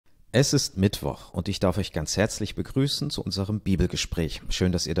Es ist Mittwoch und ich darf euch ganz herzlich begrüßen zu unserem Bibelgespräch.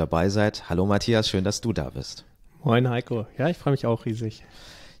 Schön, dass ihr dabei seid. Hallo Mathias, schön, dass du da bist. Moin Heiko, ja, ich freue mich auch riesig.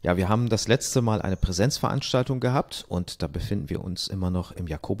 Ja, wir haben das letzte Mal eine Präsenzveranstaltung gehabt und da befinden wir uns immer noch im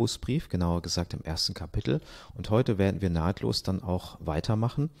Jakobusbrief, genauer gesagt im ersten Kapitel. Und heute werden wir nahtlos dann auch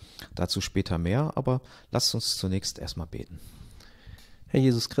weitermachen. Dazu später mehr, aber lasst uns zunächst erstmal beten. Herr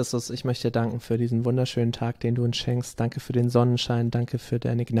Jesus Christus, ich möchte dir danken für diesen wunderschönen Tag, den du uns schenkst. Danke für den Sonnenschein, danke für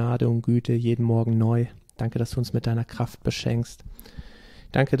deine Gnade und Güte jeden Morgen neu. Danke, dass du uns mit deiner Kraft beschenkst.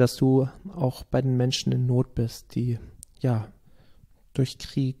 Danke, dass du auch bei den Menschen in Not bist, die ja durch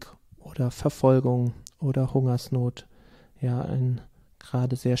Krieg oder Verfolgung oder Hungersnot ja in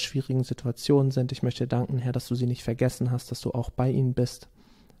gerade sehr schwierigen Situationen sind. Ich möchte dir danken, Herr, dass du sie nicht vergessen hast, dass du auch bei ihnen bist.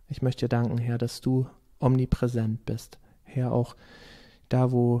 Ich möchte dir danken, Herr, dass du omnipräsent bist. Herr, auch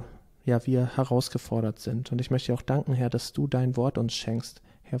da, wo ja wir herausgefordert sind. Und ich möchte dir auch danken, Herr, dass du dein Wort uns schenkst.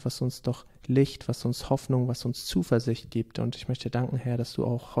 Herr, was uns doch Licht, was uns Hoffnung, was uns Zuversicht gibt. Und ich möchte dir danken, Herr, dass du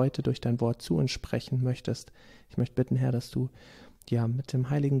auch heute durch dein Wort zu uns sprechen möchtest. Ich möchte bitten, Herr, dass du ja mit dem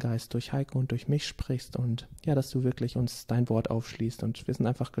Heiligen Geist durch Heiko und durch mich sprichst und ja, dass du wirklich uns dein Wort aufschließt. Und wir sind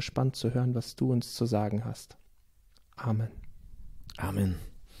einfach gespannt zu hören, was du uns zu sagen hast. Amen. Amen.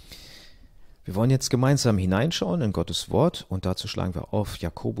 Wir wollen jetzt gemeinsam hineinschauen in Gottes Wort und dazu schlagen wir auf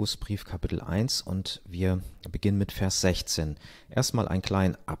Jakobusbrief Kapitel 1 und wir beginnen mit Vers 16. Erstmal einen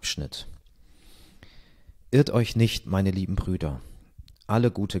kleinen Abschnitt. Irrt euch nicht, meine lieben Brüder. Alle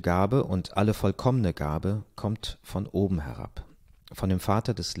gute Gabe und alle vollkommene Gabe kommt von oben herab, von dem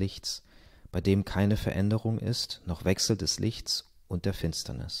Vater des Lichts, bei dem keine Veränderung ist, noch Wechsel des Lichts und der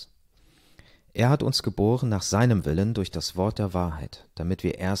Finsternis. Er hat uns geboren nach seinem Willen durch das Wort der Wahrheit, damit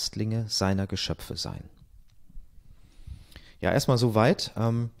wir Erstlinge seiner Geschöpfe seien. Ja, erstmal soweit.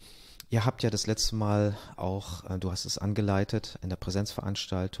 Ihr habt ja das letzte Mal auch, du hast es angeleitet, in der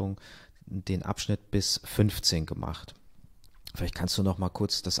Präsenzveranstaltung den Abschnitt bis 15 gemacht. Vielleicht kannst du noch mal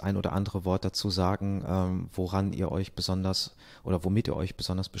kurz das ein oder andere Wort dazu sagen, woran ihr euch besonders oder womit ihr euch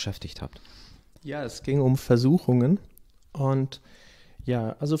besonders beschäftigt habt. Ja, es ging um Versuchungen und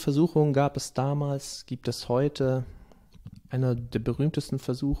ja, also Versuchungen gab es damals, gibt es heute. Eine der berühmtesten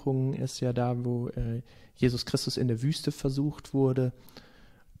Versuchungen ist ja da, wo Jesus Christus in der Wüste versucht wurde.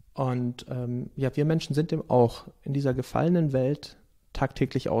 Und ja, wir Menschen sind dem auch in dieser gefallenen Welt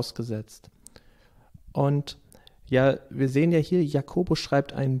tagtäglich ausgesetzt. Und ja, wir sehen ja hier, Jakobus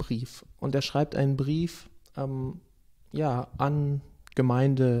schreibt einen Brief. Und er schreibt einen Brief ja, an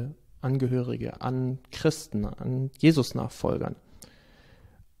Gemeindeangehörige, an Christen, an Jesus-Nachfolgern.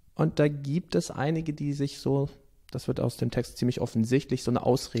 Und da gibt es einige, die sich so, das wird aus dem Text ziemlich offensichtlich, so eine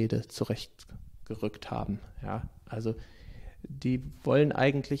Ausrede zurechtgerückt haben. Ja, also die wollen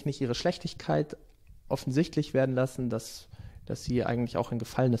eigentlich nicht ihre Schlechtigkeit offensichtlich werden lassen, dass sie eigentlich auch ein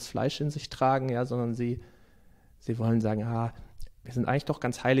gefallenes Fleisch in sich tragen, ja, sondern sie wollen sagen, wir sind eigentlich doch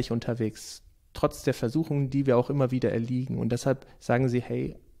ganz heilig unterwegs, trotz der Versuchungen, die wir auch immer wieder erliegen. Und deshalb sagen sie,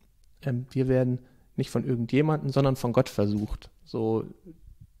 hey, wir werden nicht von irgendjemandem, sondern von Gott versucht. So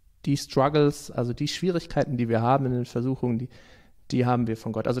die Struggles, also die Schwierigkeiten, die wir haben in den Versuchungen, die haben wir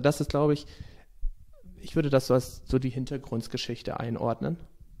von Gott. Also das ist, glaube ich würde das so als so die Hintergrundgeschichte einordnen.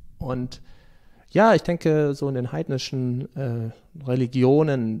 Und ja, ich denke, so in den heidnischen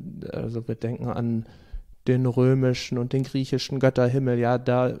Religionen, also wir denken an den römischen und den griechischen Götterhimmel, ja,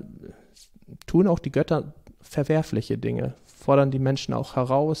 da tun auch die Götter verwerfliche Dinge, fordern die Menschen auch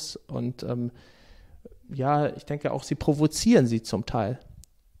heraus und ja, ich denke auch, sie provozieren sie zum Teil.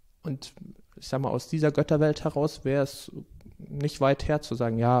 Und ich sage mal, aus dieser Götterwelt heraus wäre es nicht weit her zu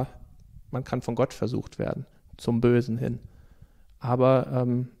sagen, ja, man kann von Gott versucht werden, zum Bösen hin. Aber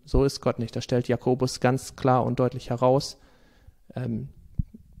so ist Gott nicht. Das stellt Jakobus ganz klar und deutlich heraus.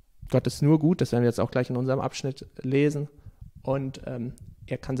 Gott ist nur gut, das werden wir jetzt auch gleich in unserem Abschnitt lesen. Und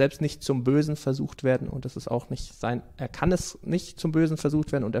er kann selbst nicht zum Bösen versucht werden und das ist auch nicht er kann es nicht zum Bösen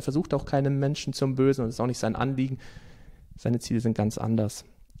versucht werden und er versucht auch keinen Menschen zum Bösen und das ist auch nicht sein Anliegen. Seine Ziele sind ganz anders.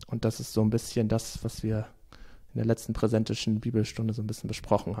 Und das ist so ein bisschen das, was wir in der letzten präsentischen Bibelstunde so ein bisschen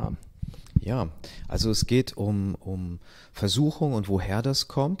besprochen haben. Ja, also es geht um Versuchung und woher das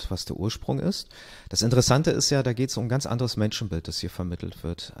kommt, was der Ursprung ist. Das Interessante ist ja, da geht es um ein ganz anderes Menschenbild, das hier vermittelt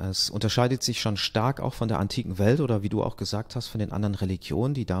wird. Es unterscheidet sich schon stark auch von der antiken Welt oder wie du auch gesagt hast, von den anderen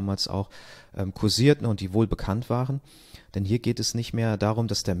Religionen, die damals auch kursierten und die wohl bekannt waren. Denn hier geht es nicht mehr darum,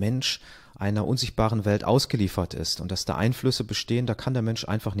 dass der Mensch einer unsichtbaren Welt ausgeliefert ist und dass da Einflüsse bestehen, da kann der Mensch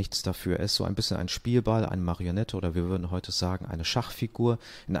einfach nichts dafür. Er ist so ein bisschen ein Spielball, eine Marionette oder wir würden heute sagen eine Schachfigur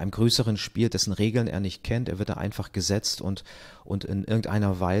in einem größeren Spiel, dessen Regeln er nicht kennt. Er wird da einfach gesetzt und in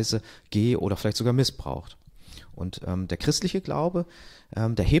irgendeiner Weise oder vielleicht sogar missbraucht. Und der christliche Glaube,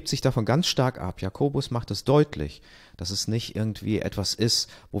 der hebt sich davon ganz stark ab. Jakobus macht es deutlich, dass es nicht irgendwie etwas ist,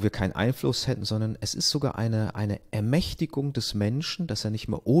 wo wir keinen Einfluss hätten, sondern es ist sogar eine Ermächtigung des Menschen, dass er nicht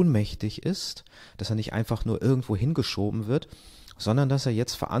mehr ohnmächtig ist, dass er nicht einfach nur irgendwo hingeschoben wird, sondern dass er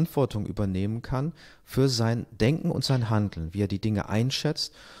jetzt Verantwortung übernehmen kann für sein Denken und sein Handeln, wie er die Dinge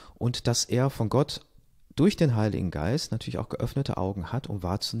einschätzt und dass er von Gott durch den Heiligen Geist natürlich auch geöffnete Augen hat, um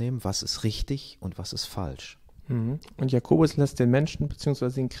wahrzunehmen, was ist richtig und was ist falsch. Und Jakobus lässt den Menschen bzw.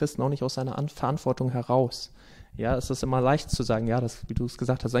 den Christen auch nicht aus seiner Verantwortung heraus. Ja, es ist immer leicht zu sagen, ja, das, wie du es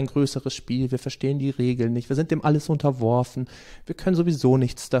gesagt hast, ein größeres Spiel, wir verstehen die Regeln nicht, wir sind dem alles unterworfen, wir können sowieso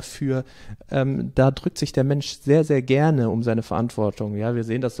nichts dafür. Da drückt sich der Mensch sehr, sehr gerne um seine Verantwortung. Ja, wir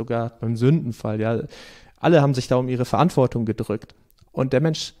sehen das sogar beim Sündenfall. Ja, alle haben sich da um ihre Verantwortung gedrückt. Und der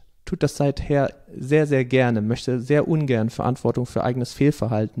Mensch tut das seither sehr, sehr gerne, möchte sehr ungern Verantwortung für eigenes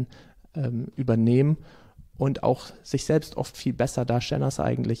Fehlverhalten übernehmen und auch sich selbst oft viel besser darstellen, als er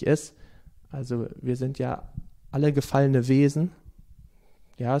eigentlich ist. Also wir sind ja alle gefallene Wesen.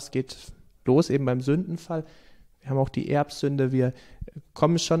 Ja, es geht los eben beim Sündenfall. Wir haben auch die Erbsünde. Wir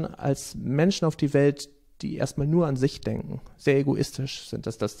kommen schon als Menschen auf die Welt, die erstmal nur an sich denken. Sehr egoistisch sind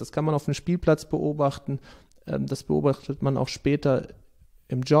das. Das kann man auf dem Spielplatz beobachten. Das beobachtet man auch später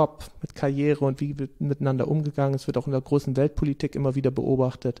im Job, mit Karriere und wie wird miteinander umgegangen. Es wird auch in der großen Weltpolitik immer wieder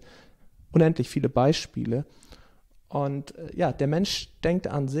beobachtet. Unendlich viele Beispiele. Und ja, der Mensch denkt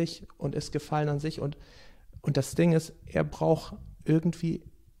an sich und ist gefallen an sich. Und das Ding ist, er braucht irgendwie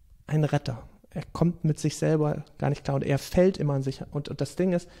einen Retter. Er kommt mit sich selber gar nicht klar und er fällt immer an sich. Und das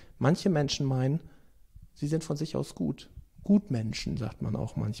Ding ist, manche Menschen meinen, sie sind von sich aus gut. Gutmenschen, sagt man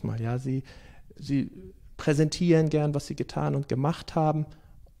auch manchmal. Ja, sie präsentieren gern, was sie getan und gemacht haben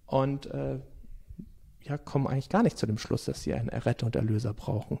und ja, kommen eigentlich gar nicht zu dem Schluss, dass sie einen Retter und Erlöser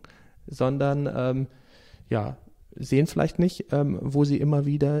brauchen, sondern ja, sehen vielleicht nicht, wo sie immer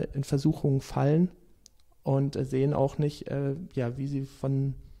wieder in Versuchungen fallen und sehen auch nicht, ja, wie sie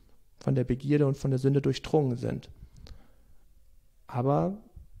von der Begierde und von der Sünde durchdrungen sind. Aber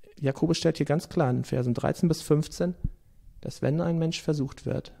Jakobus stellt hier ganz klar in den Versen 13 bis 15, dass wenn ein Mensch versucht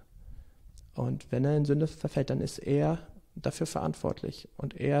wird und wenn er in Sünde verfällt, dann ist er dafür verantwortlich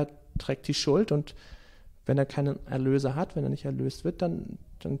und er trägt die Schuld und wenn er keinen Erlöser hat, wenn er nicht erlöst wird, dann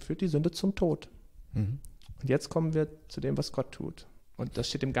führt die Sünde zum Tod. Und jetzt kommen wir zu dem, was Gott tut. Und das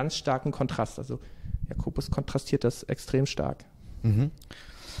steht im ganz starken Kontrast. Also Jakobus kontrastiert das extrem stark. Ja,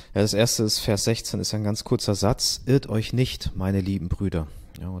 das erste ist, Vers 16 ist ein ganz kurzer Satz. Irrt euch nicht, meine lieben Brüder.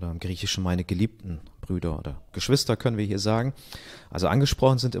 Ja, oder im Griechischen meine geliebten Brüder oder Geschwister können wir hier sagen. Also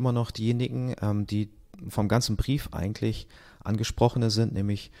angesprochen sind immer noch diejenigen, die vom ganzen Brief eigentlich angesprochene sind,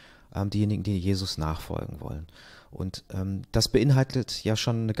 nämlich diejenigen, die Jesus nachfolgen wollen. Und das beinhaltet ja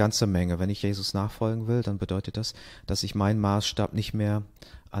schon eine ganze Menge. Wenn ich Jesus nachfolgen will, dann bedeutet das, dass ich meinen Maßstab nicht mehr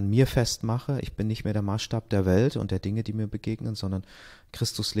an mir festmache. Ich bin nicht mehr der Maßstab der Welt und der Dinge, die mir begegnen, sondern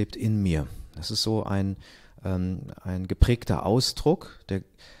Christus lebt in mir. Das ist so ein geprägter Ausdruck,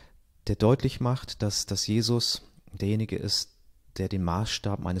 der deutlich macht, dass Jesus derjenige ist, der den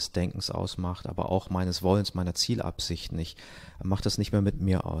Maßstab meines Denkens ausmacht, aber auch meines Wollens, meiner Zielabsichten. Ich mache das nicht mehr mit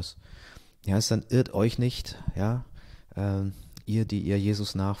mir aus. Ja, es dann irrt euch nicht, ja, ihr, die ihr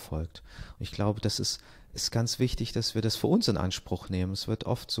Jesus nachfolgt. Und ich glaube, das ist ganz wichtig, dass wir das für uns in Anspruch nehmen. Es wird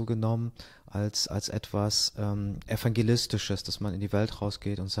oft so genommen als etwas Evangelistisches, dass man in die Welt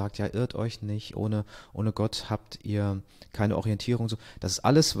rausgeht und sagt, ja, irrt euch nicht, ohne Gott habt ihr keine Orientierung. So, das ist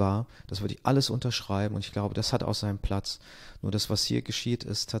alles wahr, das würde ich alles unterschreiben und ich glaube, das hat auch seinen Platz. Nur das, was hier geschieht,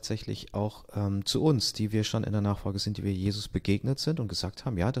 ist tatsächlich auch zu uns, die wir schon in der Nachfolge sind, die wir Jesus begegnet sind und gesagt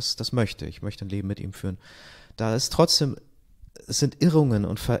haben, ja, das möchte ich möchte ein Leben mit ihm führen. Da ist trotzdem, es sind Irrungen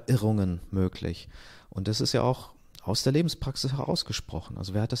und Verirrungen möglich. Und das ist ja auch aus der Lebenspraxis herausgesprochen.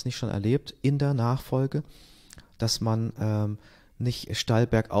 Also wer hat das nicht schon erlebt in der Nachfolge, dass man nicht steil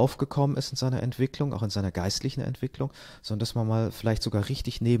bergauf gekommen ist in seiner Entwicklung, auch in seiner geistlichen Entwicklung, sondern dass man mal vielleicht sogar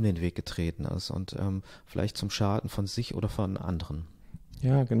richtig neben den Weg getreten ist und vielleicht zum Schaden von sich oder von anderen.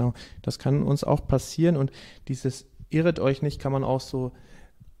 Ja, genau. Das kann uns auch passieren und dieses irret euch nicht kann man auch so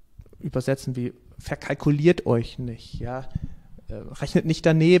übersetzen wie verkalkuliert euch nicht, ja. Rechnet nicht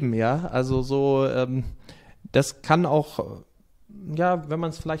daneben, ja. Also so, das kann auch, ja, wenn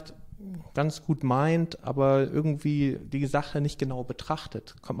man es vielleicht ganz gut meint, aber irgendwie die Sache nicht genau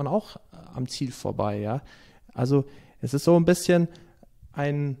betrachtet, kommt man auch am Ziel vorbei, ja. Also es ist so ein bisschen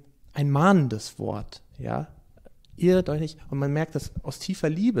ein mahnendes Wort, ja. Irrt euch nicht. Und man merkt das aus tiefer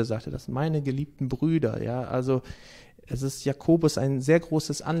Liebe, sagte das, meine geliebten Brüder, ja. Also es ist Jakobus ein sehr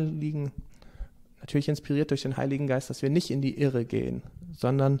großes Anliegen, natürlich inspiriert durch den Heiligen Geist, dass wir nicht in die Irre gehen,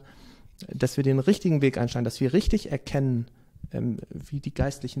 sondern dass wir den richtigen Weg einschlagen, dass wir richtig erkennen, wie die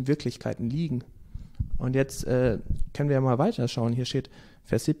geistlichen Wirklichkeiten liegen. Und jetzt können wir ja mal weiterschauen. Hier steht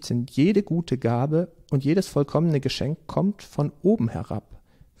Vers 17, jede gute Gabe und jedes vollkommene Geschenk kommt von oben herab,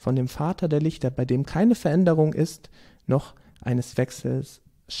 von dem Vater der Lichter, bei dem keine Veränderung ist, noch eines Wechsels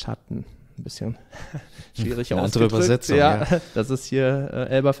Schatten. Ein bisschen schwierig eine andere Übersetzung. Ja, das ist hier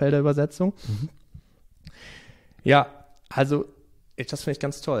Elberfelder Übersetzung. Mhm. Ja, also das finde ich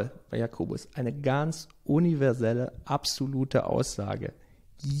ganz toll bei Jakobus. Eine ganz universelle, absolute Aussage.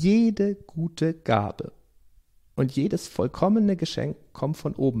 Jede gute Gabe und jedes vollkommene Geschenk kommt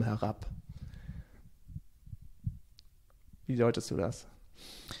von oben herab. Wie deutest du das?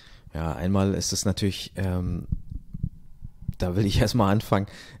 Ja, einmal ist es natürlich, da will ich erstmal anfangen,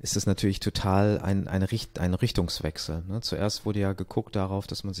 ist es natürlich total ein Richtungswechsel. Ne? Zuerst wurde ja geguckt darauf,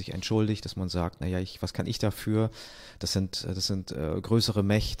 dass man sich entschuldigt, dass man sagt, naja, was kann ich dafür? Das sind größere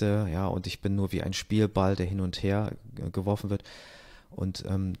Mächte, ja, und ich bin nur wie ein Spielball, der hin und her geworfen wird. Und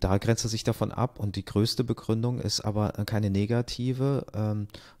da grenzt er sich davon ab. Und die größte Begründung ist aber keine negative,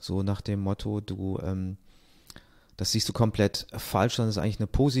 so nach dem Motto, das siehst du komplett falsch, sondern es ist eigentlich eine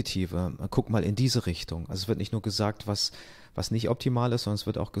positive. Guck mal in diese Richtung. Also es wird nicht nur gesagt, was nicht optimal ist, sondern es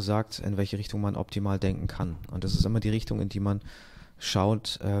wird auch gesagt, in welche Richtung man optimal denken kann. Und das ist immer die Richtung, in die man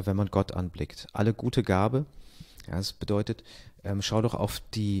schaut, wenn man Gott anblickt. Alle gute Gabe, ja, das bedeutet, schau doch auf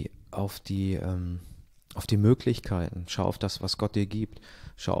die Möglichkeiten, schau auf das, was Gott dir gibt,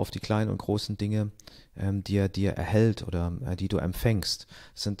 schau auf die kleinen und großen Dinge, die er dir erhält oder die du empfängst.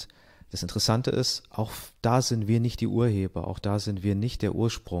 Das Interessante ist, auch da sind wir nicht die Urheber, auch da sind wir nicht der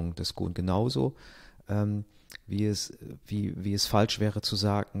Ursprung des Guten. Genauso wie es falsch wäre zu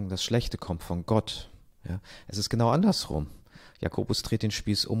sagen, das Schlechte kommt von Gott. Ja? Es ist genau andersrum. Jakobus dreht den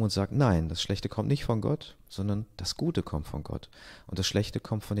Spieß um und sagt, nein, das Schlechte kommt nicht von Gott, sondern das Gute kommt von Gott. Und das Schlechte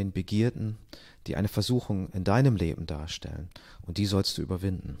kommt von den Begierden, die eine Versuchung in deinem Leben darstellen. Und die sollst du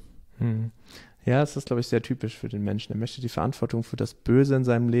überwinden. Ja, es ist, glaube ich, sehr typisch für den Menschen. Er möchte die Verantwortung für das Böse in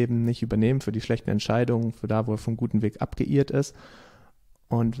seinem Leben nicht übernehmen, für die schlechten Entscheidungen, für da, wo er vom guten Weg abgeirrt ist.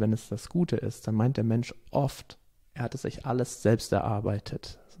 Und wenn es das Gute ist, dann meint der Mensch oft, er hat es sich alles selbst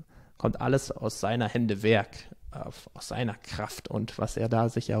erarbeitet. Kommt alles aus seiner Hände Werk, aus seiner Kraft und was er da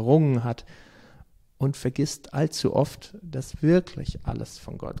sich errungen hat. Und vergisst allzu oft, dass wirklich alles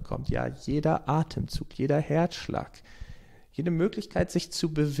von Gott kommt. Ja, jeder Atemzug, jeder Herzschlag, jede Möglichkeit, sich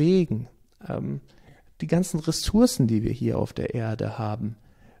zu bewegen, die ganzen Ressourcen, die wir hier auf der Erde haben,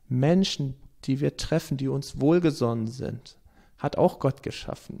 Menschen, die wir treffen, die uns wohlgesonnen sind, hat auch Gott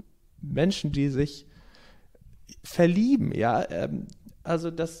geschaffen. Menschen, die sich verlieben, ja,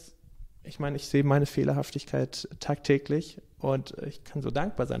 also ich meine, ich sehe meine Fehlerhaftigkeit tagtäglich und ich kann so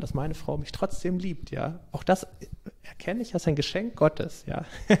dankbar sein, dass meine Frau mich trotzdem liebt, ja. Auch das erkenne ich als ein Geschenk Gottes, ja.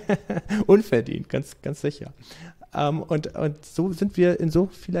 Unverdient, ganz, ganz sicher. Und so sind wir in so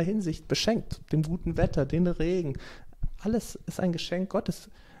vieler Hinsicht beschenkt. Dem guten Wetter, den Regen. Alles ist ein Geschenk Gottes.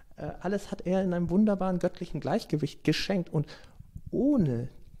 Alles hat er in einem wunderbaren göttlichen Gleichgewicht geschenkt. Und ohne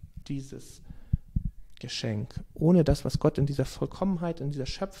dieses Geschenk, ohne das, was Gott in dieser Vollkommenheit, in dieser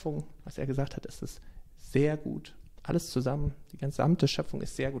Schöpfung, was er gesagt hat, ist es sehr gut. Alles zusammen, die gesamte Schöpfung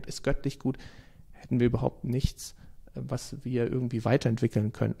ist sehr gut, ist göttlich gut. Hätten wir überhaupt nichts, was wir irgendwie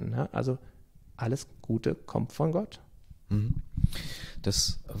weiterentwickeln könnten. Ne? Also alles Gute kommt von Gott.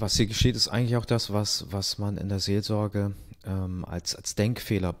 Das, was hier geschieht, ist eigentlich auch das, was man in der Seelsorge als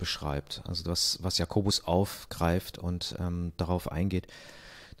Denkfehler beschreibt. Also das, was Jakobus aufgreift und darauf eingeht.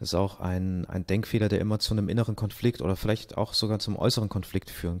 Das ist auch ein Denkfehler, der immer zu einem inneren Konflikt oder vielleicht auch sogar zum äußeren Konflikt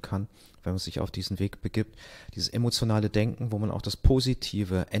führen kann, wenn man sich auf diesen Weg begibt. Dieses emotionale Denken, wo man auch das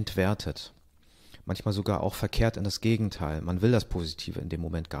Positive entwertet. Manchmal sogar auch verkehrt in das Gegenteil. Man will das Positive in dem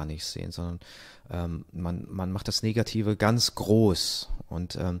Moment gar nicht sehen, sondern man macht das Negative ganz groß.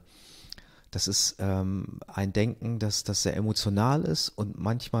 Und das ist ein Denken, das sehr emotional ist und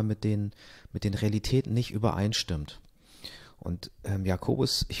manchmal mit den Realitäten nicht übereinstimmt. Und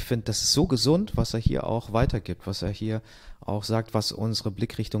Jakobus, ich finde, das ist so gesund, was er hier auch weitergibt, was er hier auch sagt, was unsere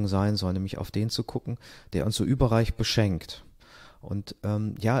Blickrichtung sein soll, nämlich auf den zu gucken, der uns so überreich beschenkt. Und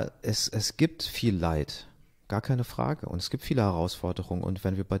es gibt viel Leid, gar keine Frage. Und es gibt viele Herausforderungen. Und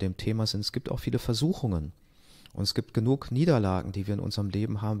wenn wir bei dem Thema sind, es gibt auch viele Versuchungen. Und es gibt genug Niederlagen, die wir in unserem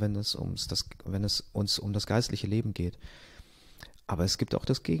Leben haben, wenn es uns um das geistliche Leben geht. Aber es gibt auch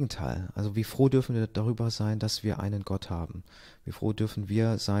das Gegenteil. Also wie froh dürfen wir darüber sein, dass wir einen Gott haben? Wie froh dürfen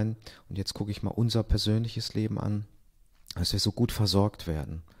wir sein, und jetzt gucke ich mal unser persönliches Leben an, dass wir so gut versorgt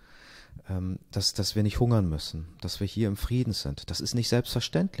werden. Dass wir nicht hungern müssen, dass wir hier im Frieden sind. Das ist nicht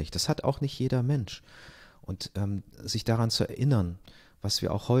selbstverständlich. Das hat auch nicht jeder Mensch. Und sich daran zu erinnern, was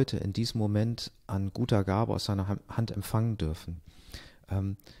wir auch heute in diesem Moment an guter Gabe aus seiner Hand empfangen dürfen.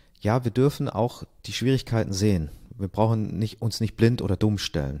 Ja, wir dürfen auch die Schwierigkeiten sehen. Wir brauchen uns nicht blind oder dumm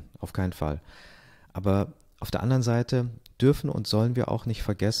stellen, auf keinen Fall. Aber auf der anderen Seite dürfen und sollen wir auch nicht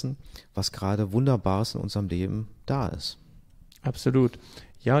vergessen, was gerade Wunderbares in unserem Leben da ist. Absolut.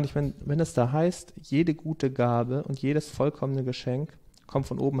 Ja, und ich meine, wenn es da heißt, jede gute Gabe und jedes vollkommene Geschenk kommt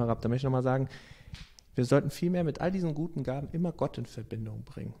von oben herab, dann möchte ich nochmal sagen, wir sollten vielmehr mit all diesen guten Gaben immer Gott in Verbindung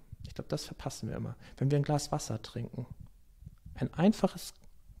bringen. Ich glaube, das verpassen wir immer. Wenn wir ein Glas Wasser trinken, ein einfaches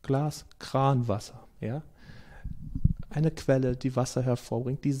Glas Kranwasser, ja, eine Quelle, die Wasser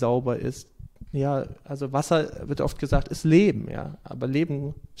hervorbringt, die sauber ist. Ja, also Wasser, wird oft gesagt, ist Leben, ja, aber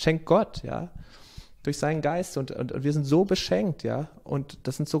Leben schenkt Gott, ja, durch seinen Geist und wir sind so beschenkt, ja, und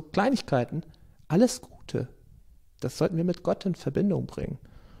das sind so Kleinigkeiten, alles Gute, das sollten wir mit Gott in Verbindung bringen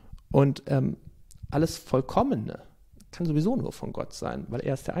und alles Vollkommene kann sowieso nur von Gott sein, weil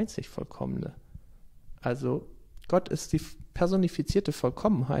er ist der einzig Vollkommene. Also Gott ist die personifizierte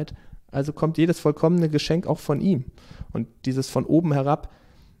Vollkommenheit, also kommt jedes vollkommene Geschenk auch von ihm und dieses von oben herab,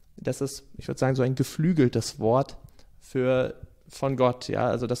 das ist, ich würde sagen, so ein geflügeltes Wort von Gott. Ja,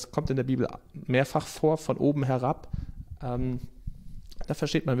 also das kommt in der Bibel mehrfach vor, von oben herab. Da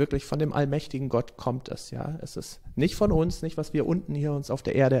versteht man wirklich, von dem allmächtigen Gott kommt es. Ja, es ist nicht von uns, nicht was wir unten hier uns auf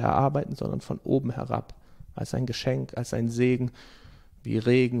der Erde erarbeiten, sondern von oben herab. Als ein Geschenk, als ein Segen, wie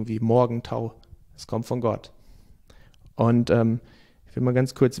Regen, wie Morgentau. Es kommt von Gott. Und ich will mal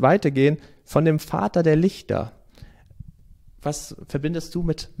ganz kurz weitergehen. Von dem Vater der Lichter. Was verbindest du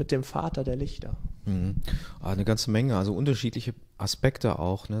mit dem Vater der Lichter? Eine ganze Menge, also unterschiedliche Aspekte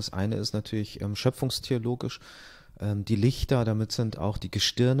auch. Ne? Das eine ist natürlich schöpfungstheologisch. Die Lichter, damit sind auch die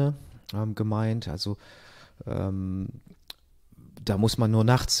Gestirne gemeint. Also da muss man nur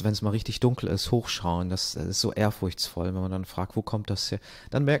nachts, wenn es mal richtig dunkel ist, hochschauen. Das ist so ehrfurchtsvoll, wenn man dann fragt, wo kommt das her?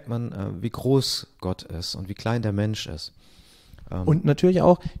 Dann merkt man, wie groß Gott ist und wie klein der Mensch ist. Und natürlich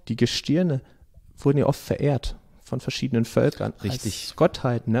auch, die Gestirne wurden ja oft verehrt von verschiedenen Völkern Richtig. Als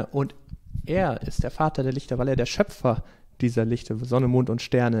Gottheiten. Ne? Und er ist der Vater der Lichter, weil er der Schöpfer dieser Lichter, Sonne, Mond und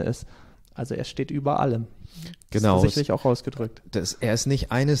Sterne ist. Also er steht über allem. Genau. Das ist sicherlich auch ausgedrückt. Er ist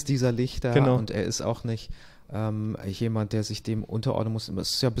nicht eines dieser Lichter, genau. Und er ist auch nicht jemand, der sich dem unterordnen muss.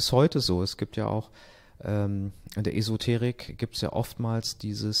 Es ist ja bis heute so. Es gibt ja auch in der Esoterik gibt es ja oftmals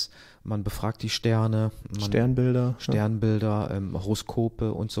man befragt die Sterne, Sternbilder,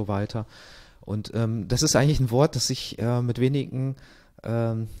 Horoskope und so weiter. Und das ist eigentlich ein Wort, das sich mit wenigen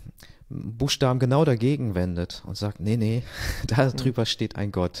Buchstaben genau dagegen wendet und sagt, nee, da drüber steht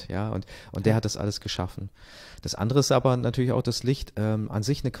ein Gott, ja, und der hat das alles geschaffen. Das andere ist aber natürlich auch, dass Licht an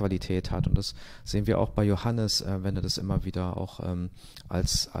sich eine Qualität hat und das sehen wir auch bei Johannes, wenn er das immer wieder auch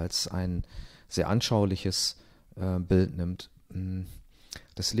als ein sehr anschauliches Bild nimmt.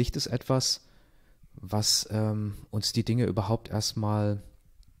 Das Licht ist etwas, was uns die Dinge überhaupt erstmal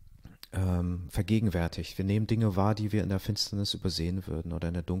vergegenwärtigt. Wir nehmen Dinge wahr, die wir in der Finsternis übersehen würden oder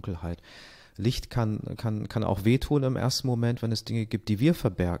in der Dunkelheit. Licht kann auch wehtun im ersten Moment, wenn es Dinge gibt, die wir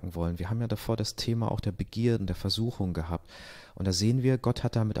verbergen wollen. Wir haben ja davor das Thema auch der Begierden, der Versuchung gehabt. Und da sehen wir, Gott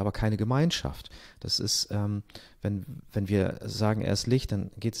hat damit aber keine Gemeinschaft. Das ist, wenn wir sagen, er ist Licht,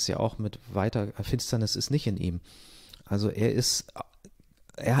 dann geht es ja auch mit weiter, Finsternis ist nicht in ihm. Also er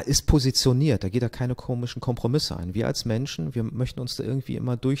ist positioniert, da geht er keine komischen Kompromisse ein. Wir als Menschen, wir möchten uns da irgendwie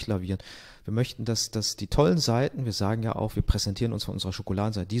immer durchlavieren. Wir möchten, dass die tollen Seiten, wir sagen ja auch, wir präsentieren uns von unserer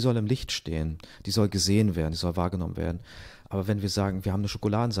Schokoladenseite, die soll im Licht stehen, die soll gesehen werden, die soll wahrgenommen werden. Aber wenn wir sagen, wir haben eine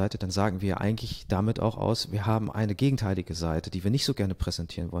Schokoladenseite, dann sagen wir eigentlich damit auch aus, wir haben eine gegenteilige Seite, die wir nicht so gerne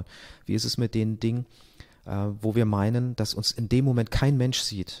präsentieren wollen. Wie ist es mit den Dingen, wo wir meinen, dass uns in dem Moment kein Mensch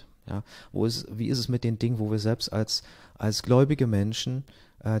sieht? Ja? Wie ist es mit den Dingen, wo wir selbst als gläubige Menschen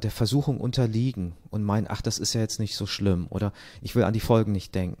der Versuchung unterliegen und meinen, ach, das ist ja jetzt nicht so schlimm oder ich will an die Folgen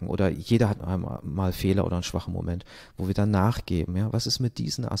nicht denken oder jeder hat mal Fehler oder einen schwachen Moment, wo wir dann nachgeben. Ja? Was ist mit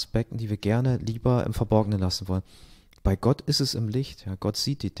diesen Aspekten, die wir gerne lieber im Verborgenen lassen wollen? Bei Gott ist es im Licht, ja? Gott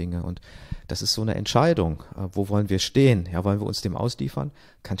sieht die Dinge und das ist so eine Entscheidung. Wo wollen wir stehen? Ja, wollen wir uns dem ausliefern?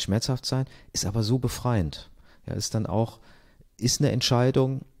 Kann schmerzhaft sein, ist aber so befreiend. Ja, ist eine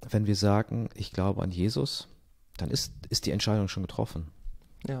Entscheidung, wenn wir sagen, ich glaube an Jesus, dann ist die Entscheidung schon getroffen.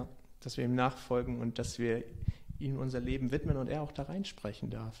 Ja, dass wir ihm nachfolgen und dass wir ihm unser Leben widmen und er auch da reinsprechen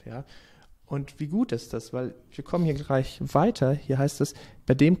darf, ja. Und wie gut ist das, weil wir kommen hier gleich weiter, hier heißt es,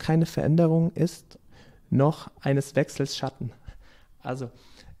 bei dem keine Veränderung ist, noch eines Wechsels Schatten. Also,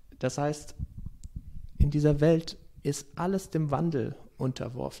 das heißt, in dieser Welt ist alles dem Wandel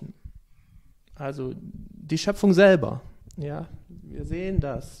unterworfen. Also, die Schöpfung selber, ja, wir sehen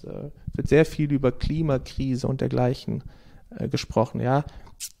das, wird sehr viel über Klimakrise und dergleichen gesprochen, ja.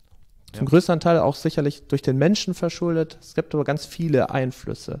 Zum größeren Teil auch sicherlich durch den Menschen verschuldet. Es gibt aber ganz viele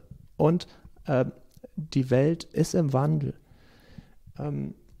Einflüsse. Und die Welt ist im Wandel.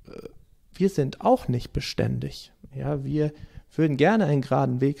 Wir sind auch nicht beständig. Ja, wir würden gerne einen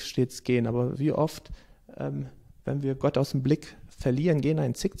geraden Weg stets gehen, aber wie oft, wenn wir Gott aus dem Blick verlieren, gehen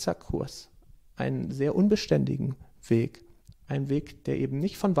einen Zickzackkurs, einen sehr unbeständigen Weg, einen Weg, der eben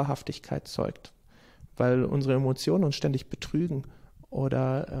nicht von Wahrhaftigkeit zeugt, weil unsere Emotionen uns ständig betrügen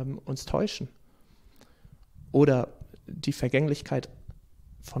oder uns täuschen. Oder die Vergänglichkeit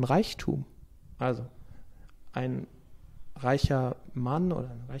von Reichtum. Also ein reicher Mann oder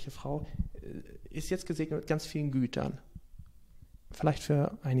eine reiche Frau ist jetzt gesegnet mit ganz vielen Gütern. Vielleicht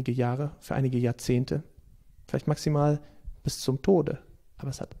für einige Jahre, für einige Jahrzehnte, vielleicht maximal bis zum Tode. Aber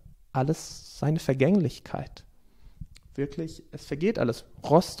es hat alles seine Vergänglichkeit. Wirklich, es vergeht alles.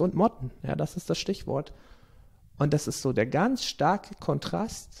 Rost und Motten, ja, das ist das Stichwort. Und das ist so der ganz starke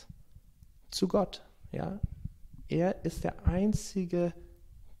Kontrast zu Gott. Ja. Er ist der Einzige,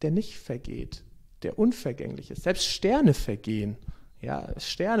 der nicht vergeht, der unvergänglich ist. Selbst Sterne vergehen. Ja,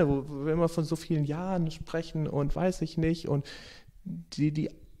 Sterne, wo wir immer von so vielen Jahren sprechen und weiß ich nicht, und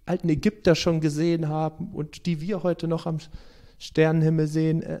die alten Ägypter schon gesehen haben und die wir heute noch am Sternenhimmel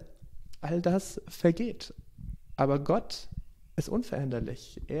sehen, all das vergeht. Aber Gott ist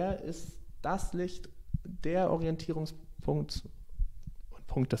unveränderlich. Er ist das Licht, der Orientierungspunkt, und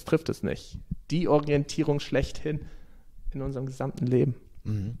Punkt, das trifft es nicht, die Orientierung schlechthin in unserem gesamten Leben.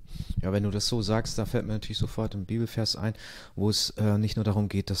 Ja, wenn du das so sagst, da fällt mir natürlich sofort ein Bibelvers ein, wo es nicht nur darum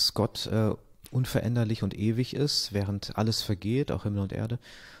geht, dass Gott unveränderlich und ewig ist, während alles vergeht, auch Himmel und Erde,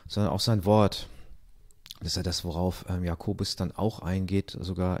 sondern auch sein Wort. Das ist ja das, worauf Jakobus dann auch eingeht,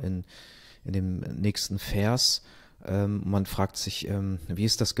 sogar in dem nächsten Vers. Man fragt sich, wie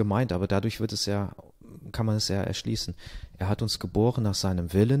ist das gemeint? Aber dadurch kann man es ja erschließen. Er hat uns geboren nach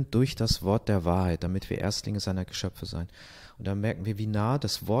seinem Willen durch das Wort der Wahrheit, damit wir Erstlinge seiner Geschöpfe sein. Und da merken wir, wie nah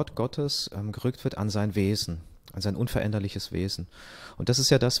das Wort Gottes gerückt wird an sein Wesen, an sein unveränderliches Wesen. Und das ist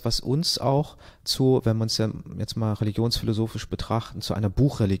ja das, was uns auch wenn man es ja jetzt mal religionsphilosophisch betrachten, zu einer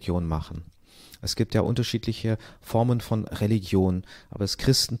Buchreligion machen. Es gibt ja unterschiedliche Formen von Religion, aber das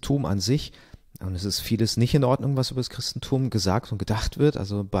Christentum an sich, und es ist vieles nicht in Ordnung, was über das Christentum gesagt und gedacht wird,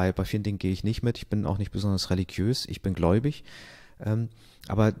 also bei vielen Dingen gehe ich nicht mit, ich bin auch nicht besonders religiös, ich bin gläubig,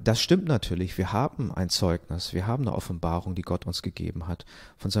 aber das stimmt natürlich, wir haben ein Zeugnis, wir haben eine Offenbarung, die Gott uns gegeben hat,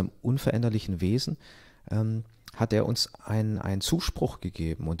 von seinem unveränderlichen Wesen, hat er uns einen Zuspruch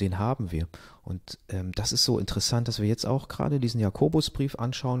gegeben, und den haben wir. Und das ist so interessant, dass wir jetzt auch gerade diesen Jakobusbrief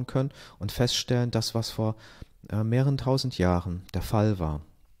anschauen können und feststellen, das, was vor mehreren tausend Jahren der Fall war,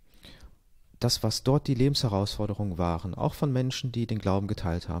 das, was dort die Lebensherausforderungen waren, auch von Menschen, die den Glauben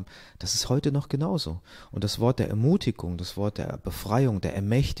geteilt haben, das ist heute noch genauso. Und das Wort der Ermutigung, das Wort der Befreiung, der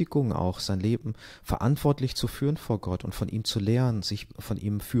Ermächtigung auch, sein Leben verantwortlich zu führen vor Gott und von ihm zu lernen, sich von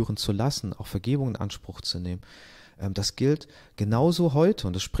ihm führen zu lassen, auch Vergebung in Anspruch zu nehmen, das gilt genauso heute,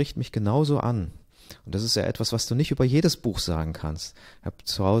 und das spricht mich genauso an. Und das ist ja etwas, was du nicht über jedes Buch sagen kannst. Ich habe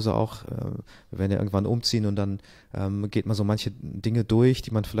zu Hause auch, wir werden ja irgendwann umziehen, und dann geht man so manche Dinge durch,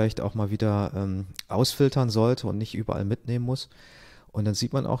 die man vielleicht auch mal wieder ausfiltern sollte und nicht überall mitnehmen muss. Und dann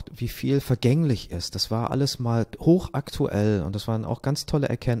sieht man auch, wie viel vergänglich ist. Das war alles mal hochaktuell, und das waren auch ganz tolle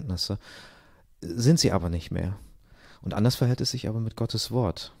Erkenntnisse. Sind sie aber nicht mehr. Und anders verhält es sich aber mit Gottes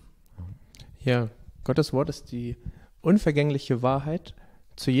Wort. Ja, Gottes Wort ist die unvergängliche Wahrheit,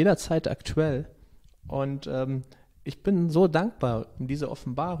 zu jeder Zeit aktuell. Und ich bin so dankbar um diese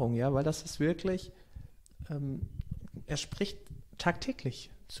Offenbarung, ja, weil das ist wirklich, er spricht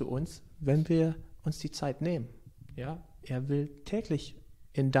tagtäglich zu uns, wenn wir uns die Zeit nehmen. Ja, er will täglich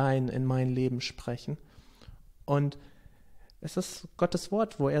in mein Leben sprechen. Und es ist Gottes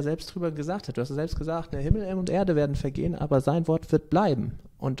Wort, wo er selbst drüber gesagt hat. Du hast es selbst gesagt, Himmel und Erde werden vergehen, aber sein Wort wird bleiben.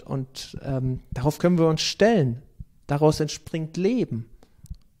 Und darauf können wir uns stellen. Daraus entspringt Leben.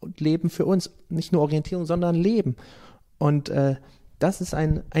 Und Leben für uns, nicht nur Orientierung, sondern Leben. Und das ist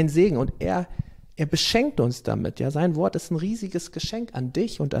ein Segen. Und er beschenkt uns damit. Ja, sein Wort ist ein riesiges Geschenk an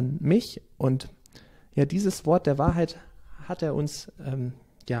dich und an mich. Und ja, dieses Wort der Wahrheit hat er uns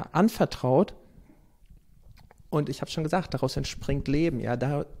anvertraut. Und ich habe schon gesagt, daraus entspringt Leben. Ja,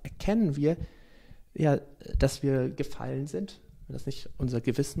 da erkennen wir, ja, dass wir gefallen sind, wenn das nicht unser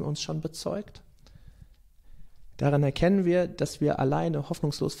Gewissen uns schon bezeugt. Daran erkennen wir, dass wir alleine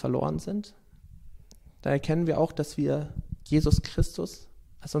hoffnungslos verloren sind. Da erkennen wir auch, dass wir Jesus Christus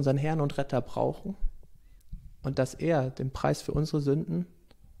als unseren Herrn und Retter brauchen und dass er den Preis für unsere Sünden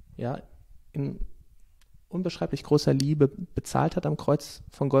in unbeschreiblich großer Liebe bezahlt hat am Kreuz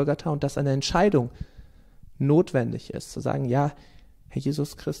von Golgatha, und dass eine Entscheidung notwendig ist, zu sagen, ja, Herr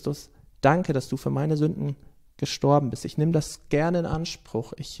Jesus Christus, danke, dass du für meine Sünden gestorben bist. Ich nehme das gerne in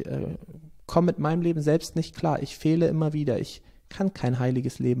Anspruch. Ich komme mit meinem Leben selbst nicht klar. Ich fehle immer wieder. Ich kann kein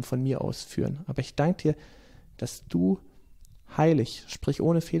heiliges Leben von mir aus führen. Aber ich danke dir, dass du heilig, sprich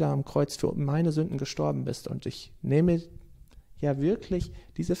ohne Fehler am Kreuz für meine Sünden gestorben bist. Und ich nehme ja wirklich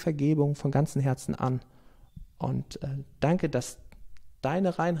diese Vergebung von ganzem Herzen an. Und danke, dass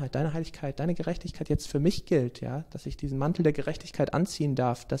deine Reinheit, deine Heiligkeit, deine Gerechtigkeit jetzt für mich gilt, ja, dass ich diesen Mantel der Gerechtigkeit anziehen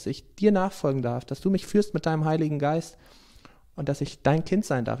darf, dass ich dir nachfolgen darf, dass du mich führst mit deinem Heiligen Geist und dass ich dein Kind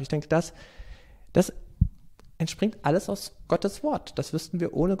sein darf. Ich denke, das entspringt alles aus Gottes Wort. Das wüssten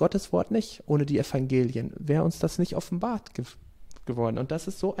wir ohne Gottes Wort nicht, ohne die Evangelien. Wäre uns das nicht offenbart geworden. Und das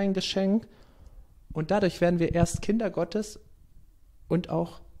ist so ein Geschenk. Und dadurch werden wir erst Kinder Gottes und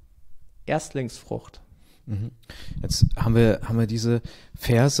auch Erstlingsfrucht. Jetzt haben wir diese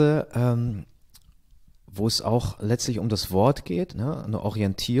Verse, wo es auch letztlich um das Wort geht, ne? Eine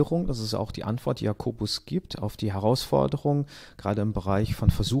Orientierung, das ist auch die Antwort, die Jakobus gibt auf die Herausforderung, gerade im Bereich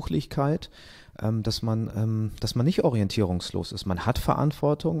von Versuchlichkeit, dass man nicht orientierungslos ist. Man hat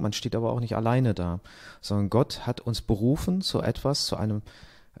Verantwortung, man steht aber auch nicht alleine da, sondern Gott hat uns berufen zu etwas, zu einem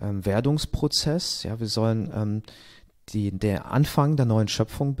Werdungsprozess. Ja, wir sollen der Anfang der neuen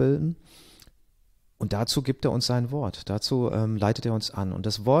Schöpfung bilden. Und dazu gibt er uns sein Wort, dazu leitet er uns an. Und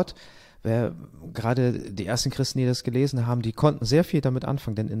das Wort, gerade die ersten Christen, die das gelesen haben, die konnten sehr viel damit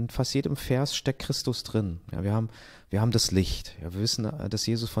anfangen, denn in fast jedem Vers steckt Christus drin. Ja, wir haben das Licht. Ja, wir wissen, dass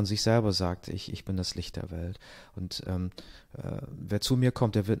Jesus von sich selber sagt, ich bin das Licht der Welt. Und wer zu mir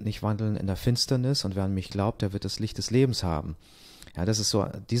kommt, der wird nicht wandeln in der Finsternis, und wer an mich glaubt, der wird das Licht des Lebens haben. Ja, das ist so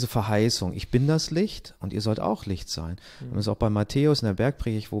diese Verheißung. Ich bin das Licht und ihr sollt auch Licht sein. Und das ist auch bei Matthäus in der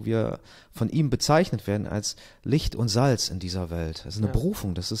Bergpredigt, wo wir von ihm bezeichnet werden als Licht und Salz in dieser Welt. Das ist eine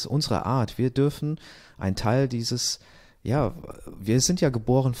Berufung, das ist unsere Art. Wir dürfen ein Teil dieses, ja, wir sind ja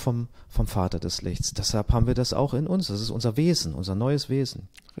geboren vom Vater des Lichts. Deshalb haben wir das auch in uns. Das ist unser Wesen, unser neues Wesen.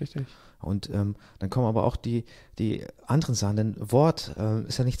 Richtig. Und dann kommen aber auch die anderen Sachen. Denn Wort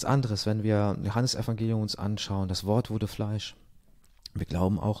ist ja nichts anderes, wenn wir Johannes Evangelium uns anschauen. Das Wort wurde Fleisch. Wir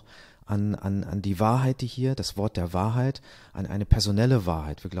glauben auch an die Wahrheit, die hier, das Wort der Wahrheit, an eine personelle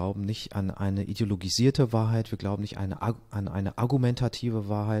Wahrheit. Wir glauben nicht an eine ideologisierte Wahrheit, wir glauben nicht an eine argumentative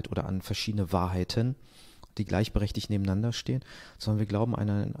Wahrheit oder an verschiedene Wahrheiten, die gleichberechtigt nebeneinander stehen, sondern wir glauben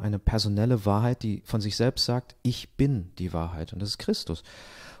an eine personelle Wahrheit, die von sich selbst sagt, ich bin die Wahrheit, und das ist Christus.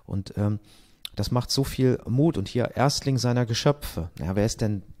 Und das macht so viel Mut. Und hier Erstling seiner Geschöpfe. Ja, wer ist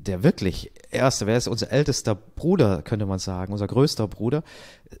denn der wirklich Erste? Wer ist unser ältester Bruder, könnte man sagen, unser größter Bruder?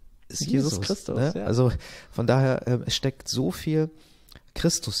 Ist Jesus Christus. Ne? Ja. Also von daher steckt so viel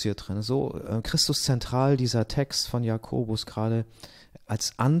Christus hier drin. So Christus zentral, dieser Text von Jakobus gerade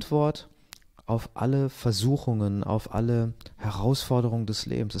als Antwort auf alle Versuchungen, auf alle Herausforderungen des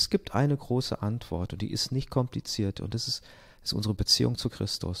Lebens. Es gibt eine große Antwort, und die ist nicht kompliziert, und das ist unsere Beziehung zu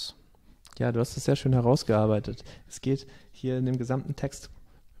Christus. Ja, du hast es sehr schön herausgearbeitet. Es geht hier in dem gesamten Text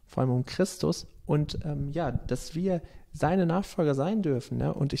vor allem um Christus und dass wir seine Nachfolger sein dürfen.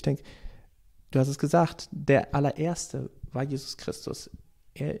 Ne? Und ich denke, du hast es gesagt, der allererste war Jesus Christus.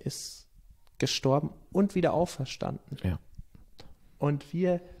 Er ist gestorben und wieder auferstanden. Ja. Und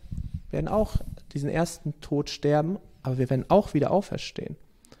wir werden auch diesen ersten Tod sterben, aber wir werden auch wieder auferstehen.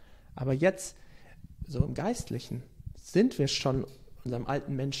 Aber jetzt, so im Geistlichen, sind wir schon unserem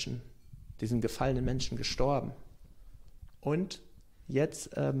alten Menschen, diesem gefallenen Menschen, gestorben. Und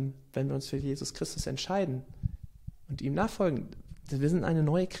jetzt, wenn wir uns für Jesus Christus entscheiden und ihm nachfolgen, wir sind eine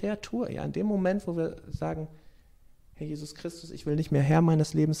neue Kreatur. Ja, in dem Moment, wo wir sagen, Herr Jesus Christus, ich will nicht mehr Herr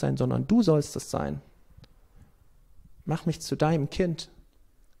meines Lebens sein, sondern du sollst es sein. Mach mich zu deinem Kind.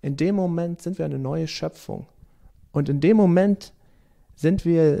 In dem Moment sind wir eine neue Schöpfung. Und in dem Moment sind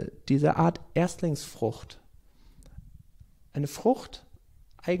wir diese Art Erstlingsfrucht. Eine Frucht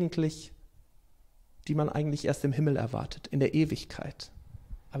eigentlich, die man eigentlich erst im Himmel erwartet, in der Ewigkeit.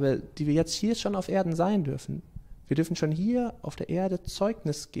 Aber die wir jetzt hier schon auf Erden sein dürfen. Wir dürfen schon hier auf der Erde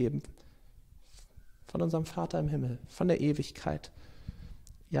Zeugnis geben von unserem Vater im Himmel, von der Ewigkeit.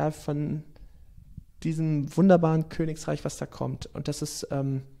 Ja, von diesem wunderbaren Königsreich, was da kommt. Und das ist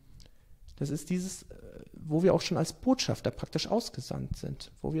dieses, wo wir auch schon als Botschafter praktisch ausgesandt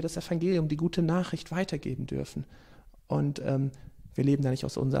sind, wo wir das Evangelium, die gute Nachricht weitergeben dürfen. Und wir leben da nicht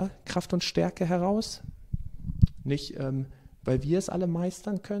aus unserer Kraft und Stärke heraus, nicht weil wir es alle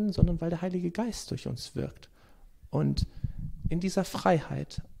meistern können, sondern weil der Heilige Geist durch uns wirkt. Und in dieser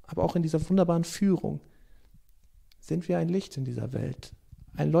Freiheit, aber auch in dieser wunderbaren Führung sind wir ein Licht in dieser Welt.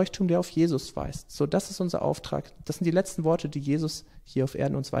 Ein Leuchtturm, der auf Jesus weist. So, das ist unser Auftrag. Das sind die letzten Worte, die Jesus hier auf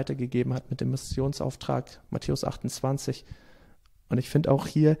Erden uns weitergegeben hat mit dem Missionsauftrag, Matthäus 28. Und ich finde auch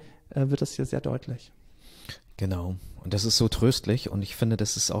hier wird das hier sehr deutlich. Genau. Und das ist so tröstlich und ich finde,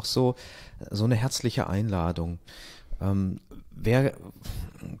 das ist auch so eine herzliche Einladung. Wer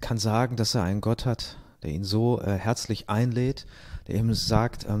kann sagen, dass er einen Gott hat, der ihn so herzlich einlädt, der ihm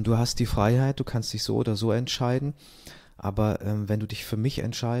sagt, du hast die Freiheit, du kannst dich so oder so entscheiden, aber wenn du dich für mich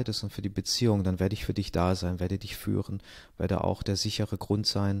entscheidest und für die Beziehung, dann werde ich für dich da sein, werde dich führen, werde auch der sichere Grund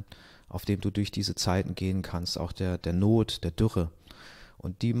sein, auf dem du durch diese Zeiten gehen kannst, auch der Not, der Dürre.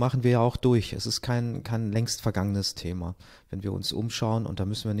 Und die machen wir ja auch durch. Es ist kein längst vergangenes Thema. Wenn wir uns umschauen, und da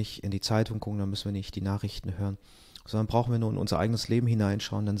müssen wir nicht in die Zeitung gucken, da müssen wir nicht die Nachrichten hören, sondern brauchen wir nur in unser eigenes Leben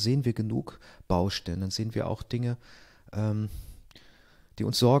hineinschauen, dann sehen wir genug Baustellen, dann sehen wir auch Dinge, die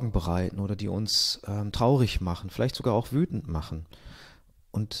uns Sorgen bereiten oder die uns traurig machen, vielleicht sogar auch wütend machen.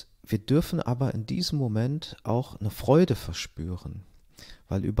 Und wir dürfen aber in diesem Moment auch eine Freude verspüren,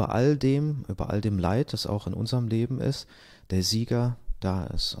 weil über all dem Leid, das auch in unserem Leben ist, der Sieger da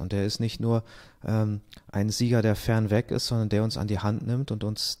ist. Und der ist nicht nur ein Sieger, der fern weg ist, sondern der uns an die Hand nimmt und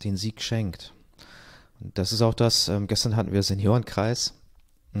uns den Sieg schenkt. Und das ist auch das, gestern hatten wir Seniorenkreis,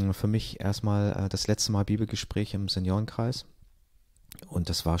 für mich erstmal das letzte Mal Bibelgespräch im Seniorenkreis. Und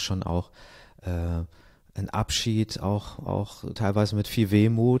das war schon auch ein Abschied, auch teilweise mit viel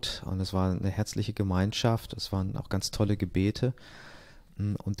Wehmut. Und es war eine herzliche Gemeinschaft, es waren auch ganz tolle Gebete.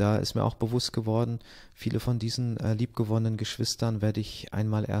 Und da ist mir auch bewusst geworden, viele von diesen liebgewonnenen Geschwistern werde ich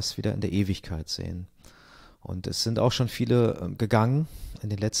einmal erst wieder in der Ewigkeit sehen. Und es sind auch schon viele gegangen in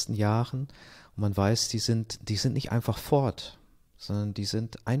den letzten Jahren. Und man weiß, die sind nicht einfach fort, sondern die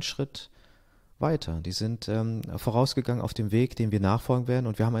sind einen Schritt weiter. Die sind vorausgegangen auf dem Weg, den wir nachfolgen werden.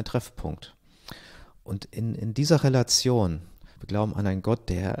 Und wir haben einen Treffpunkt. Und in dieser Relation, wir glauben an einen Gott,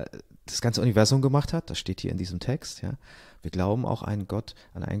 der das ganze Universum gemacht hat. Das steht hier in diesem Text, ja. Wir glauben auch an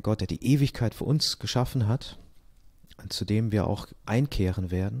einen Gott, der die Ewigkeit für uns geschaffen hat und zu dem wir auch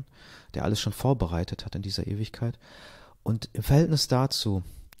einkehren werden, der alles schon vorbereitet hat in dieser Ewigkeit. Und im Verhältnis dazu,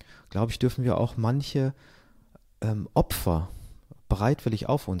 glaube ich, dürfen wir auch manche Opfer bereitwillig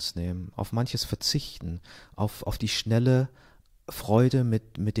auf uns nehmen, auf manches verzichten, auf die schnelle Freude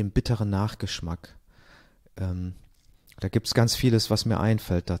mit dem bitteren Nachgeschmack. Da gibt es ganz vieles, was mir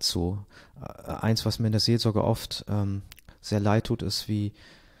einfällt dazu. Eins, was mir in der Seelsorge oft sehr leid tut, ist und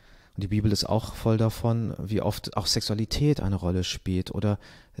die Bibel ist auch voll davon, wie oft auch Sexualität eine Rolle spielt oder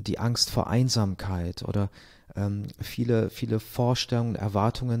die Angst vor Einsamkeit oder viele Vorstellungen,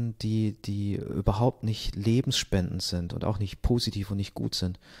 Erwartungen, die überhaupt nicht lebensspendend sind und auch nicht positiv und nicht gut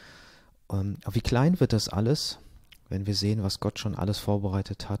sind. Aber wie klein wird das alles, wenn wir sehen, was Gott schon alles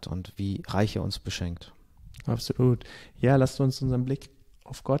vorbereitet hat und wie reich er uns beschenkt. Absolut. Ja, lasst uns unseren Blick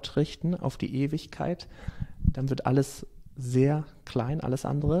auf Gott richten, auf die Ewigkeit. Dann wird alles sehr klein, alles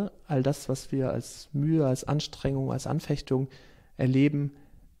andere. All das, was wir als Mühe, als Anstrengung, als Anfechtung erleben,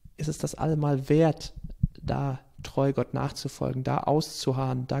 ist es das allemal wert, da treu Gott nachzufolgen, da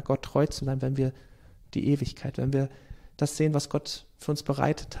auszuharren, da Gott treu zu sein, wenn wir die Ewigkeit, wenn wir das sehen, was Gott für uns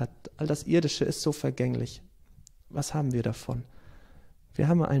bereitet hat. All das Irdische ist so vergänglich. Was haben wir davon? Wir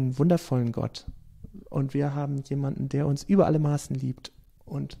haben einen wundervollen Gott. Und wir haben jemanden, der uns über alle Maßen liebt.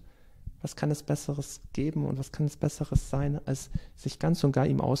 Und was kann es Besseres geben und was kann es Besseres sein, als sich ganz und gar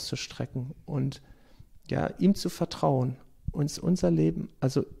ihm auszustrecken und ja, ihm zu vertrauen, dass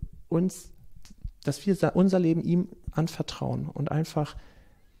wir unser Leben ihm anvertrauen und einfach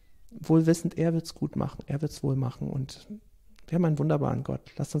wohlwissend, er wird es gut machen, er wird es wohl machen. Und wir haben einen wunderbaren Gott.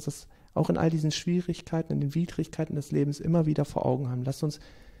 Lasst uns das auch in all diesen Schwierigkeiten, in den Widrigkeiten des Lebens immer wieder vor Augen haben. Lasst uns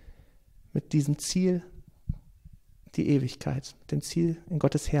mit diesem Ziel, die Ewigkeit, mit dem Ziel in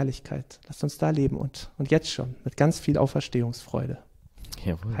Gottes Herrlichkeit, lasst uns da leben und jetzt schon mit ganz viel Auferstehungsfreude.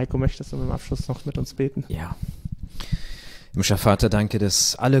 Jawohl. Heiko, möchtest du im Abschluss noch mit uns beten? Ja. Himmlischer Vater, danke,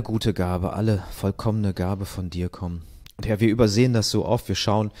 dass alle gute Gabe, alle vollkommene Gabe von dir kommen. Und Herr, wir übersehen das so oft, wir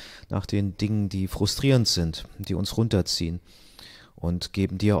schauen nach den Dingen, die frustrierend sind, die uns runterziehen und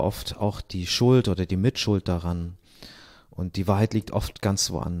geben dir oft auch die Schuld oder die Mitschuld daran. Und die Wahrheit liegt oft ganz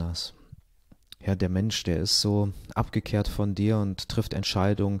woanders. Herr, der Mensch, der ist so abgekehrt von dir und trifft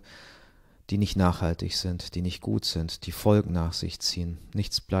Entscheidungen, die nicht nachhaltig sind, die nicht gut sind, die Folgen nach sich ziehen.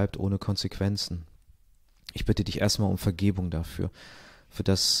 Nichts bleibt ohne Konsequenzen. Ich bitte dich erstmal um Vergebung dafür, für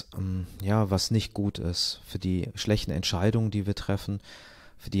das, was nicht gut ist, für die schlechten Entscheidungen, die wir treffen,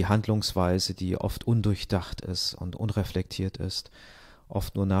 für die Handlungsweise, die oft undurchdacht ist und unreflektiert ist,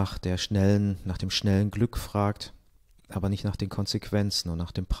 oft nur nach dem schnellen Glück fragt, aber nicht nach den Konsequenzen und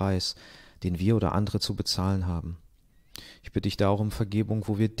nach dem Preis, den wir oder andere zu bezahlen haben. Ich bitte dich da auch um Vergebung,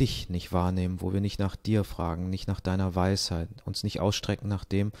 wo wir dich nicht wahrnehmen, wo wir nicht nach dir fragen, nicht nach deiner Weisheit, uns nicht ausstrecken nach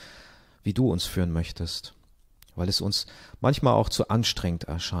dem, wie du uns führen möchtest, weil es uns manchmal auch zu anstrengend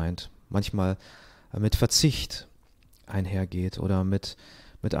erscheint, manchmal mit Verzicht einhergeht oder mit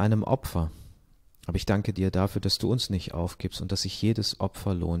einem Opfer. Aber ich danke dir dafür, dass du uns nicht aufgibst und dass sich jedes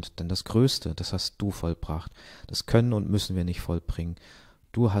Opfer lohnt, denn das Größte, das hast du vollbracht. Das können und müssen wir nicht vollbringen.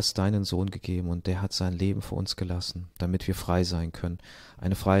 Du hast deinen Sohn gegeben und der hat sein Leben für uns gelassen, damit wir frei sein können.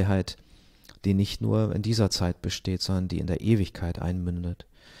 Eine Freiheit, die nicht nur in dieser Zeit besteht, sondern die in der Ewigkeit einmündet.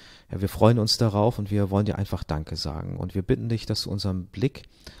 Ja, wir freuen uns darauf und wir wollen dir einfach Danke sagen. Und wir bitten dich, dass du unseren Blick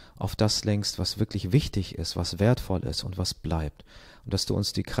auf das lenkst, was wirklich wichtig ist, was wertvoll ist und was bleibt. Und dass du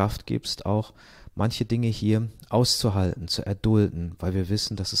uns die Kraft gibst, auch manche Dinge hier auszuhalten, zu erdulden, weil wir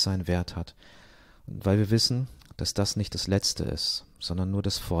wissen, dass es seinen Wert hat. Und weil wir wissen, dass das nicht das Letzte ist, sondern nur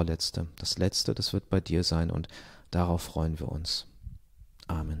das Vorletzte. Das Letzte, das wird bei dir sein und darauf freuen wir uns.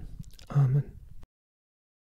 Amen. Amen.